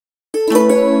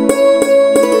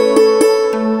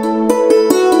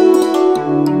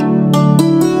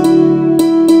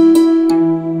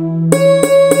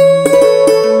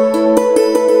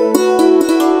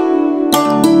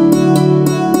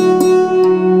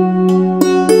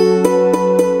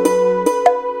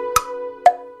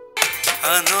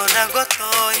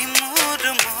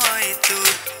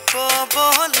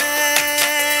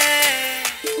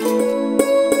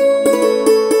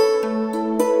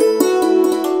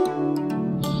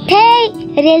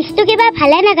ৰিলছটো কিবা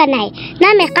ভালে লগা নাই না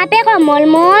মেকআপে কমল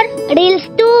মোৰ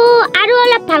ৰিলছটো আৰু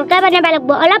অলপ ভালকৈ বনাব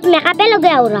লাগিব অলপ মেকআপে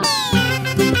লগে আৰু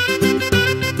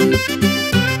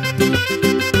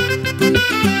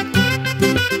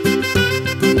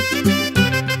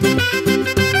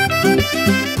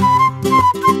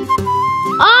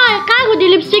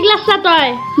লিপষ্টিক লাছা তই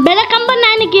বেলেগ কাম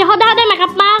নাই নেকি সদায়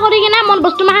মেকআপ মাৰা কৰি কিনে মন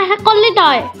বস্তু মাৰা শেষ কৰিলি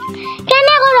তই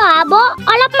কেনে কৰো আব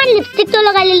অলপমান লিপষ্টিকটো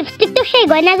লগালি লিপষ্টিকটো শেষ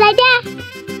হৈ নাযায় দিয়া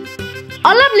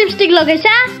অলপ লিপষ্টিক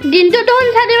লগাইছা দিনটোতো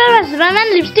 4-5 মান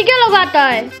লিপষ্টিকে লগা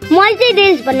তই মই যে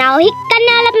ৰিলছ বনাও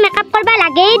সেইকাৰণে অলপ মেকআপ কৰবা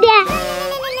লাগেই দিয়া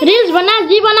ৰিলছ বনা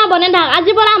যি বনা বনে থাক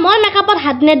আজি পৰা মই মেকআপত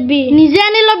হাত নেদবি নিজে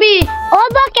আনি লবি অ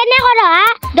ব কেনে কৰো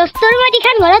দস্তৰ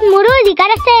মদিখান ঘৰত মোৰো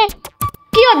অধিকাৰ আছে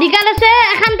কি অধিকাৰ আছে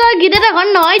এখন তই গিৰেটা ঘৰ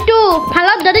নহয়তো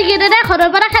ভালত যদি গিৰেটা ঘৰৰ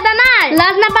পৰা খেদা নাই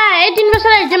লাজ নাপায় এই 3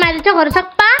 বছৰ হৈছে মাৰিছে ঘৰ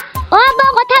চাকপা অ ব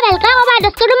কথা ভালকে কবা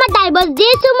দস্তৰ ৰুমত ডাইভৰ্চ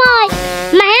দিছো মই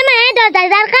মাহে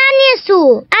 10,000 কা আনি আছো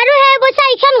আৰু হে পইচা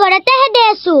ইখন ঘৰতে হেদে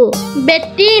আছো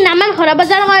বেটি নামান ঘৰ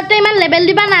বজাৰ কৰতে ইমান লেভেল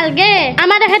দিবা নালগে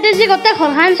আমাৰ এখেতে যি গতে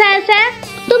ঘৰখান চাই আছে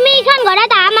তুমি ইখন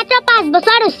ঘৰত মাত্ৰ 5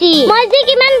 বছৰ হৈছে মই যি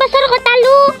কিমান বছৰ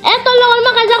কটালো এ তোৰ লগৰ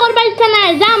মই কাজা কৰবা ইচ্ছা নাই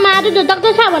যা মা আৰু দেউতাক তো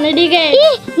চাহ বনাই দিগে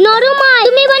নৰু মই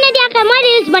তুমি বনাই দিয়াকে মই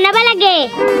ৰিলছ বনাব লাগে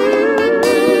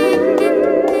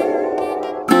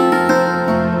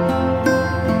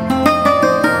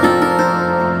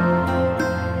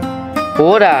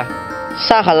ওরা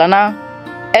চাহ খালা না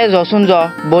এ যচোন য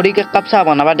বড়িক এক কাপ চাহ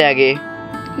বনাবা দেগে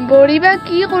বড়ি বা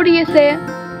কি কৰি আছে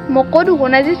মকো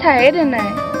দুখন আজি চাহে দে নাই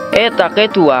এ তাকে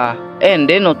তোৱা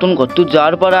এন্দে নতুন ঘৰটোত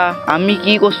যোৱাৰ পৰা আমি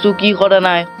কি কৰছো কি কৰা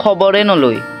নাই খবৰে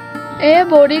নলয় এ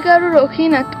বড়িক আৰু ৰখি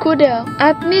নাথকো দেও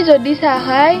আপনি যদি চাহ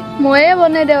খাই ময়ে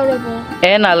বনাই দেও ৰব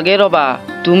এ নালগে ৰবা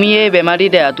তুমি এই বেমাৰী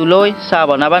দেহাটো লৈ চাহ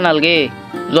বনাবা নালগে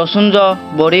যচোন য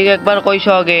বড়িক একবাৰ কৈছ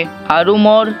আগে আৰু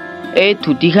মোৰ এই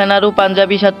ধুতিখান আৰু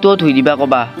পাঞ্জাবী চাৰ্টটোও ধুই দিবা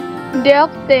কবা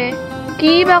দেওক তে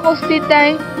কি বা কস্তি তাই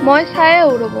মই চাই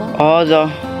ৰব অ য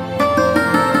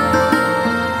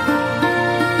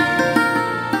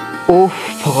উফ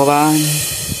ভগৱান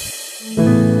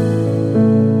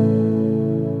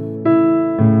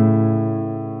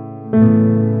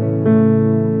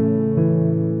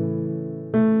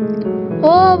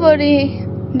অ বড়ি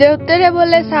দেউতাৰে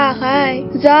বোলে চাহ খাই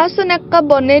যাচোন এক কাপ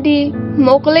বনে দি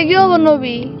মোক লাগিও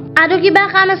বনবি আৰু কিবা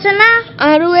কাম আছে না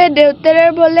আৰু এই দেউতাৰে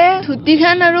বোলে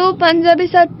ধুতিখান আৰু পাঞ্জাবী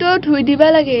চাৰ্টটো ধুই দিবা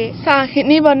লাগে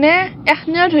চাহখিনি বনে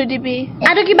এখনিও ধুই দিবি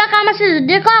আৰু কিবা কাম আছে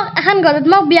যদি কক এখন ঘৰত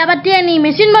মোক বিয়া পাতি আনি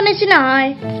মেচিন বনাইছি নহয়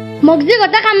মোক যি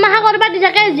গটা কাম মাহা কৰবা দি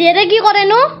থাকে জিয়েৰে কি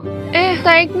কৰেনো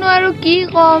তাইকনো আৰু কি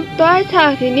কম তই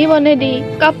চাহখিনি বনে দি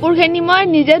কাপোৰখিনি মই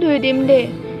নিজে ধুই দিম দে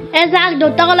এ যাক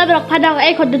দেউতাক অলপ ৰখা দিয়ক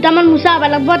এই ঘৰ দুটামান মোচা হ'ব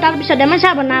লাগিব তাৰপিছতহে মই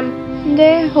চাহ বনাম দে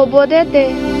হ'ব দে তে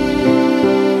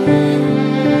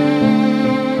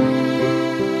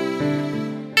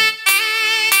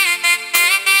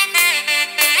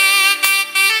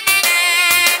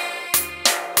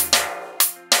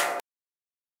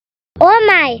অ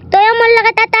মাই তই মোৰ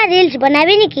লগত এটা ৰিলছ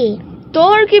বনাবি নেকি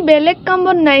তোৰ কি বেলেগ কাম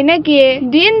বন নাই নেকি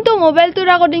দিনটো মোবাইলটোৰ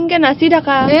আগদিনকে নাচি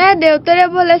থাকা এ দেউতাৰে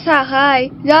বোলে চাহ খাই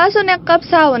যাচোন এক কাপ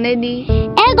চাহ বনাই দি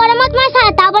এই গৰমত মই চাহ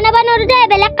তাহ বনাব নোৱাৰো দে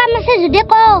বেলেগ কাম আছে যদি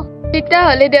ক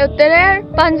তেতিয়াহ'লে দেউতাৰে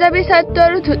পাঞ্জাবী চাৰ্টটো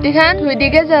আৰু ধুতিখান ধুই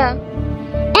দিগে যা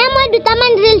এ মই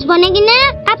দুটামান ৰিলছ বনাই কিনে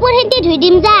কাপোৰখিনি ধুই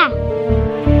দিম যা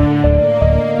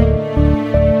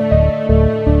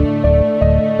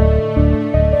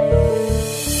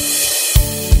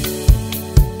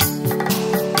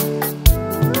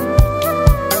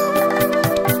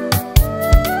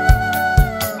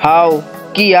হাও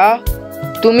কিয়া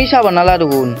তুমি চাহ বনালা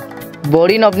দেখোন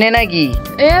বড়ি নবনে নাকি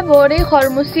এ বড়ি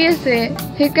খৰমুচি আছে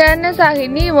সেইকাৰণে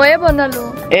চাহখিনি ময়ে বনালো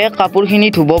এ কাপোৰখিনি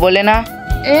ধুব বলে না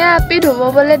এ আপি ধুব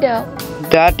বলে দিয়ক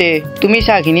দাতে তুমি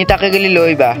চাহখিনি তাকে গেলি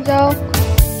লৈ বা যাওক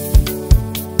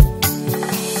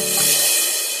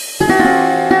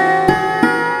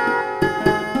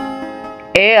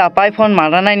এ আপাই ফোন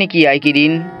মাৰা নাই নেকি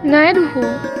আইকিদিন নাই দেখো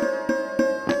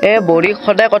এ বড়িক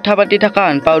সদায় কথা পাতি থকা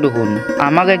হান পাও দেখোন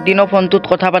আমাক একদিনো ফোনটোত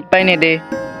কথা পাতবাই নেদে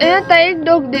এ তাইক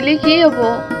দুখ দিলি কি হব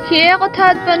সিয়ে কথা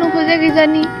পাতবা নোখোজে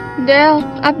কিজানি দেও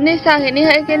আপনি চাহখিনি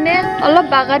খাই কেনে অলপ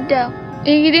বাগাত দিয়ক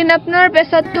এইকেইদিন আপোনাৰ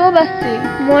পেচাৰটোও বাচছি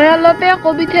মই অলপে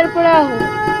কবিথেৰ পৰা আহো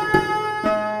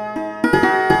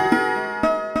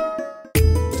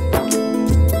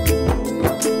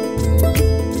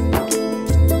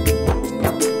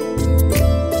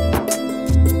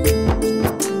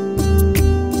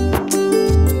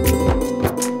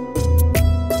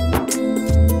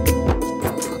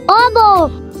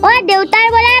দেউতাৰ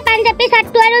বোলে পাঞ্জাবী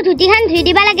চাৰ্টটো আৰু ধুতিখান ধুই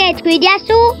দিবা লাগে ধুই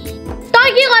দিয়াছো তই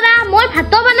কি কৰা মই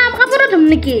ভাত বনাম কাপোৰো ধুম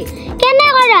নেকি কেনে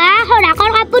কৰা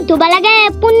হৰাকৰ কাপোৰ ধুবা লাগে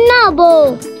পুণ্য হ'ব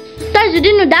তই যদি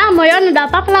নুদা ময়ো নুদা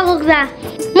পাপ লাগক যা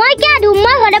মই কিয় ধুম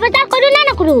মই ঘৰে বজাৰ কৰো না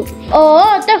নকৰো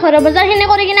তই ঘৰৰ বজাৰখিনি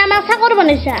কৰি কিনে আমাক চাকৰ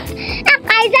বনাইছা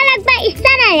কাইজা লাগবা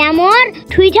ইচ্ছা নাই মোৰ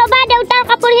ধুই থবা দেউতাৰ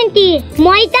কাপোৰ হিন্তি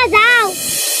মই ইতা যাওঁ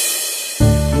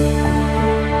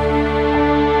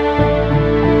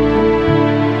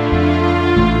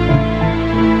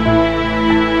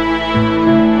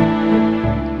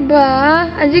বা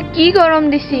আজি কি গৰম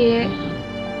দিছে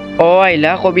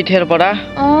আহিলা কবিথেৰ পৰা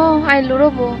আহিলো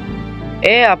ৰ'ব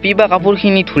আপি বা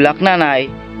কাপোৰখিনি ধুলাক না নাই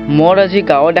মোৰ আজি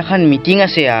গাঁৱত এখন মিটিং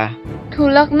আছে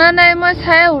ধুলাক না নাই মই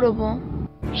চাই আহো ৰ'ব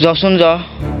যচোন য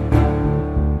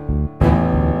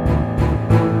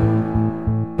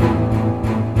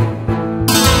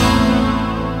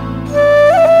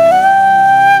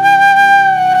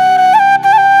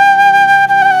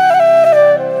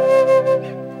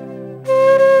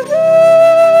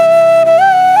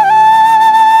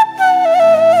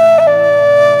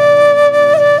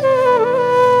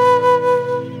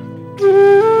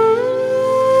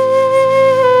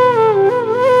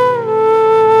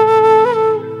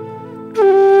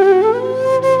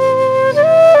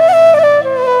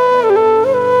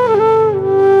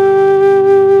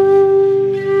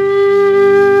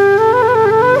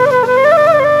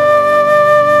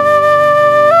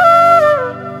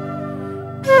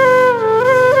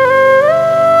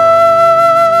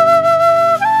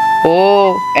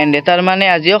তাৰ মানে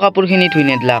আজিও কাপোৰখিনি ধুই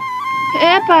নেদলাক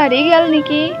পাহৰি গেল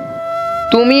নেকি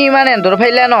তুমি ইমান এন্দৰ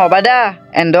ফাইলা নহবা দা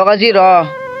এন্দক আজি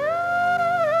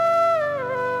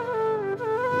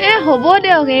হ'ব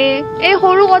দিয়ক এই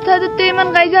সৰু কথাটোতে ইমান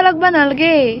কাইজা লাগবা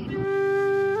নালগে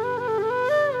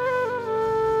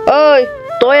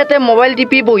তই ইয়াতে মোবাইল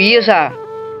টিপি বহি আছা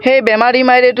সেই বেমাৰী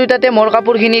মাইৰে তুই তাতে মোৰ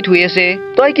কাপোৰখিনি ধুই আছে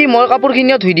তই কি মোৰ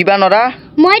কাপোৰখিনিও ধুই দিবা নৰা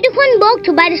মই দেখোন বক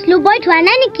ধুবা দিছিলো বই ধোৱা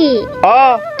নাই নেকি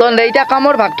তই দেইতা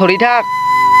কামৰ ভাগ ধৰি থাক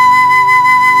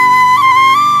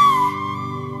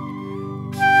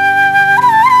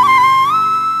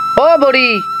বৰি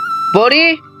বৰি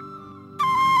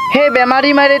সেই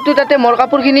বেমাৰী মাইৰে তুই তাতে মোৰ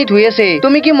কাপোৰখিনি ধুই আছে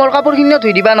তুমি কি মোৰ কাপোৰখিনিও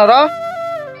ধুই দিবা নৰা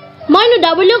মই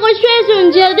নুদা বুলি কৈছোৱেচোন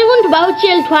যিহেতু দেখোন ধুবা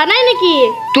উঠিল ধোৱা নাই নেকি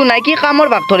তোৰ নাই কি কামৰ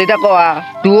ভাগ ধৰি থাক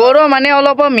তোৰো মানে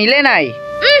অলপ মিলে নাই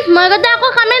মই গতে আকৌ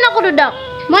কামেই নকৰো দক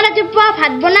মই ৰাতিপুৱা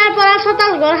ভাত বনাৰ পৰা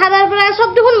চোতাল ঘৰ সাৰাৰ পৰা চব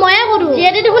দেখোন ময়ে কৰো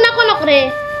যিহেতু দেখোন আকৌ নকৰে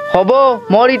হ'ব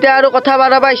মোৰ এতিয়া আৰু কথা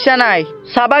বাঢ়াবা ইচ্ছা নাই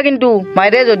চাবা কিন্তু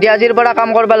মাইৰে যদি আজিৰ পৰা কাম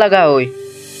কৰবা লগা হয়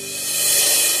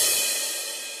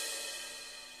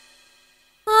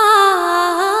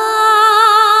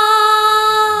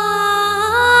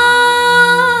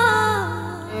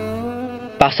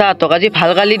পাছা তোক আজি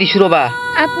ভাল গালি দিছো ৰবা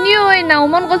আপনিও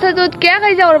নাওমান কথাটোত কিয়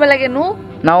কাইজা কৰিব লাগেনো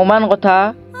নাওমান কথা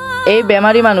এই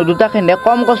বেমাৰী মানুহ দুটা খেন্দে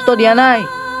কম কষ্ট দিয়া নাই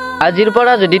আজিৰ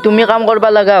পৰা যদি তুমি কাম কৰবা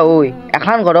লগা হয়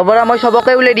এখন ঘৰৰ পৰা মই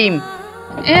চবকে উলাই দিম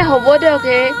হ'ব দিয়ক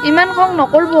ইমান খং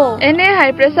নকৰব এনে হাই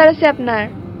প্ৰেছাৰ আছে আপোনাৰ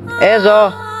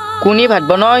কোনি ভাত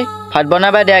বনাই ভাত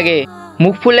বনাবা দিয়াগে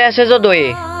মুখ ফুলে আছে দয়ে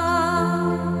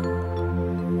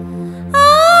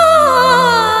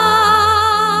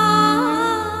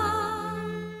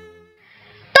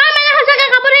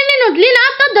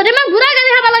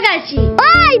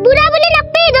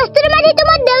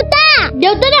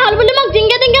দেউতাৰে হল বুলি মোক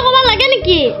জিংগে জিংগে ক'ব লাগে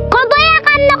নেকি কবয়ে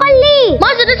কাম নকৰলি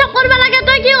মই যদি চক কৰিব লাগে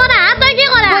তই কি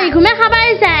কৰা ঘুমে খাবা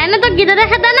আহিছা এনে তোক গীততে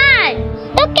খেদা নাই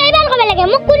তোক কেইবাৰ ক'ব লাগে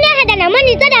মোক কোনে খেদা নাই মই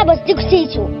নিজে ডাইভৰ্চি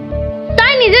গুচিছো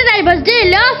তই নিজে ডাইভৰ্চি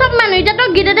দিলেও চব মানুহ এতিয়া তোক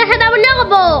গীততে খেদা বুলিয়ে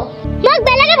ক'ব মোক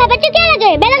বেলেগে ভাবাটো কিয়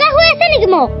লাগে বেলেগে হৈ আছে নেকি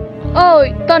মোক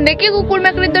তহঁতে কি কুকুৰ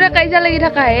মেকুৰীৰ দৰে কাইজা লাগি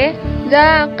থাকা যা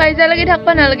কাইজা লাগি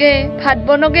থাকবা নালাগে ভাত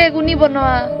বনগে কোনি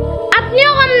বনোৱা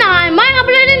আপনিও কম নহয় মই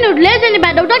কাপোৰখিনি নুধুলে যেনিবা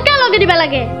দেউতাক কিয় লগে দিবা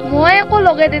লাগে মই একো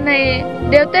লগে দি নাই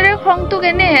দেউতাৰে খংটো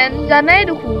কেনেহেন জানাই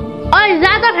দেখোন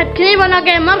যা তই ভাতখিনি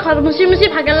বনাগে মই ঘৰ মুচি মুচি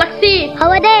ভাগৰ লাগছি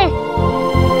হ'ব দে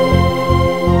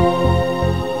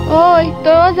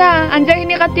তই যা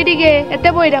আঞ্জাখিনি কাটি দিগে এতে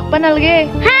বহি থাকবা নালগে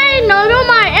নৰো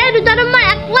মই এই দুটা ৰুম মই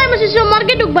একলাই মুচিছো মোৰ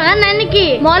কি দুখ ভাগা নাই নেকি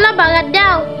মই অলপ ভাগাত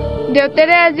দিওঁ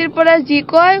দেউতাৰে আজিৰ পৰা যি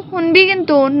কয় শুনবি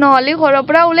কিন্তু নহ'লে ঘৰৰ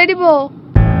পৰা ওলাই দিব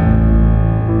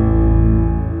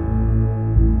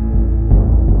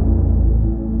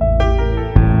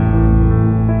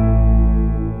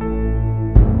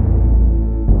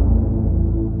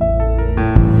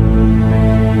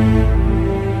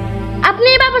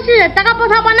টাকা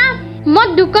পঠাব না মই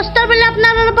দুখ কষ্টৰ বুলি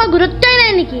আপোনাৰ পৰা গুৰুত্বই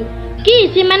নাই নেকি কি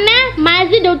হৈছে মানে মায়ে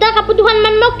যি দেউতাৰ কাপোৰ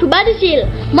দুখনমান মোক ধুবা দিছিল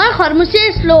মই ঘৰ মুচি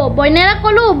আছিলো বইনেৰে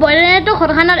ক'লো বইনেৰেতো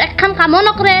ঘৰখনৰ এখন কামো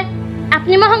নকৰে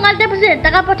আপুনি মই সোনকালে 50,000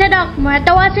 টকা পঠাই দিয়ক মই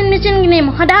এটা ৱাশ্বিং মেচিন কিনিম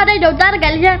সদায় দেউতাৰ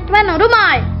গালি থাকিব নোৱাৰো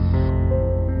মই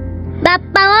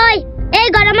বাপ্পা এই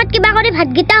গৰমত কিবা কৰি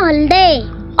ভাতকেইটা হ'ল দে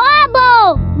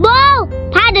বৌ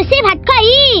ভাত হৈছে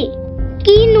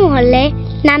নহ'লে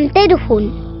নামতে দেখোন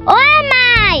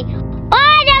মাই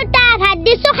দেউতা ভাত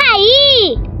দিছো খাই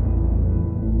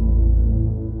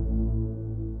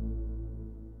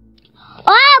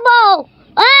বৌ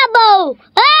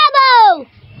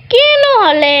কিনো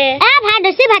হলে ভাত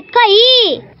হৈছে ভাত খই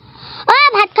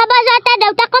ভাত খাব যাওঁতে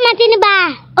দেউতাকো মাতি নিবা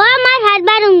মই ভাত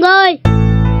বাৰুংগৈ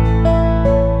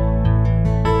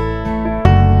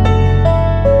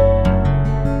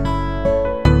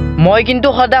মই কিন্তু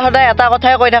সদায় সদায় এটা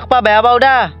কথাই কৈ থাকবা বেয়া পাওঁ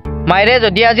দা মাইৰে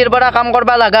যদি আজিৰ পৰা কাম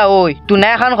কৰবা লাগা ঐ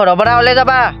তোনাই এখন ঘৰৰ পৰা ওলাই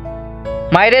যাবা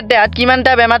মাইৰে দেহাত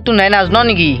কিমানটা বেমাৰ তোনাই নাজান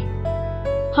নেকি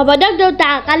হ'ব দিয়ক দেউতা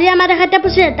কালি আমাৰ এখেতে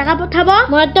 25,000 টকা পঠাব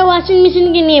মই এটা ৱাশ্বিং মেচিন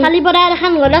কিনিম কালি পৰা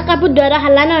এখন ঘৰত কাপোৰ ধোৱাৰ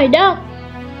হাল্লা নহয় দিয়ক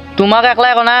তোমাক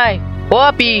একলাই একো নাই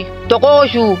আপি তোকো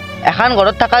কৈছো এখন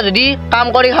ঘৰত থকা যদি কাম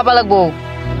কৰি খাবা লাগব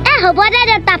হ'ব দে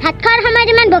দেউতা ভাত খোৱাৰ সময়ত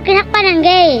ইমান বকি থাকবা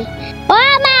নাংগে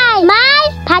মাই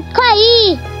ভাত খই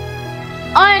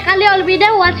কালি অলবি দে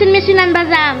ৱাশ্বিং মেচিন আনবা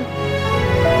যাম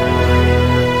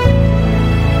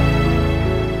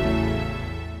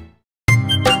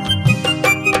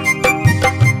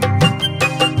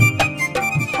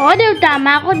দেউতা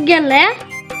মা ক'ত গেলে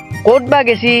ক'ত বা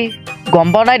গেছি গম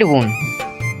পোৱা নাই দেখোন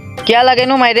কিয়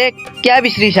লাগেনো মাইৰে কিয়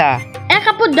বিচাৰিছা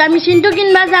কাপোৰ ধোৱা মেচিনটো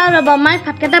কিনবা যাওঁ ৰ'ব মাই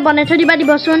ভাতকেইটা বনাই থৈ দিবা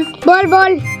দিবচোন বল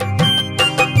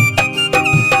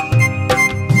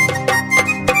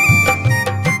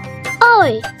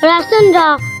ৰচোন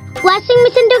ৱাশ্বিং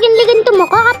মেচিনটো কিনলি কিন্তু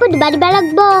মোকো কাপোৰ ধুবা দিবা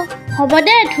লাগব হ'ব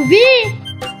দে ধুবি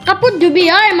কাপোৰ ধুবি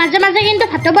মাজে মাজে কিন্তু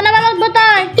ভাতো বনাব লাগব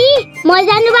তই মই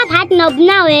জানোবা ভাত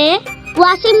নবনাওৱে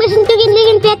ৱাশ্বিং মেচিনটো কিনলি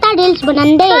কিন্তু এটা ৰিলছ বনাম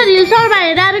দে ৰিলছৰ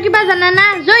বাহিৰে আৰু কিবা জানা না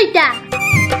জয়িতা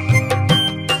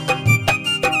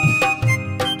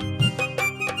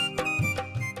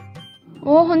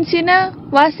শুনছি না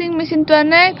ৱাশ্বিং মেচিনটো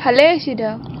আনাই ভালে হৈছে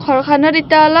দিয়ক ঘৰখনত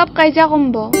এতিয়া অলপ কাইজা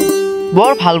কমব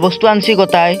বৰ ভাল বস্তু আনছি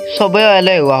গতাই চবে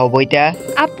এলে হোৱা হ'ব এতিয়া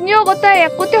আপুনিও গতাই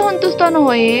একোতে সন্তুষ্ট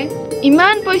নহয়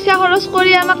ইমান পইচা খৰচ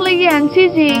কৰি আমাক লাগি আনছি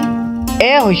যি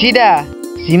হৈছি দা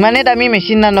যিমানে দামী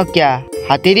মেচিন নানক কিয়া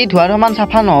হাতেদি ধোৱাৰ সমান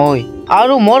চাফা নহয়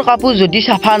আৰু মোৰ কাপোৰ যদি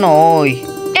চাফা নহয়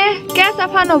কিয়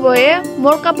চাফা নব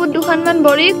মোৰ কাপোৰ দুখনমান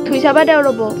বৰিক ধুই চাবা দেও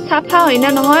ৰ'ব চাফা হয় না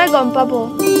নহয় গম পাব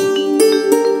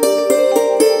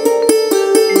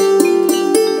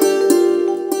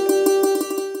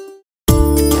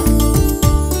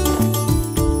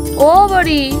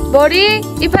বৰি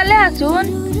ইফালে আছোন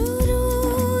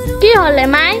কি হলে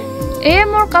মাই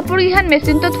মোৰ কাপোৰ কিখান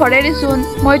মেচিনটোত ভৰাই দিছোন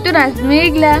মইতো নাজনো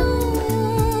এইগিলা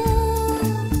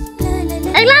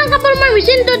এগলান কাপোৰ মই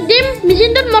মেচিনটোত দিম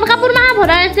মেচিনটোত মোৰ কাপোৰ মাহা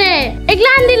ভৰাই আছে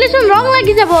এগলান দিলেচোন ৰং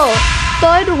লাগি যাব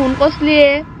তই দেখোন কছলিয়ে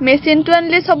মেচিনটো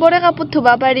আনলে চবৰে কাপোৰ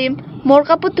ধুবা পাৰিম মোৰ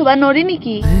কাপোৰ ধুবা নৰি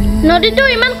নেকি নদীটো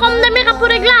ইমান কম দামী কাপোৰ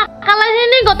এগলা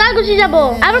কালাৰখিনি গটা গুচি যাব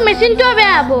আৰু মেচিনটোও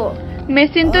বেয়া হ'ব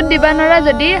মেচিনটোত দিবা নৰা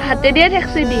যদি হাতে দিয়ে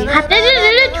ঠেকছি দি হাতে দি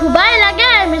ধুবাই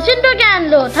লাগে মেচিনটো কে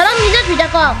আনলো ধৰক নিজে ধুই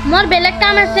থাকক মোৰ বেলেগ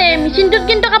কাম আছে মেচিনটোত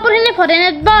কিন্তু কাপোৰখিনি ভৰাই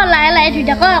নেদব লাহে লাহে ধুই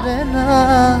থাকক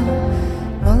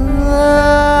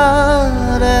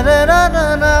ra ra ra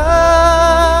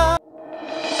ra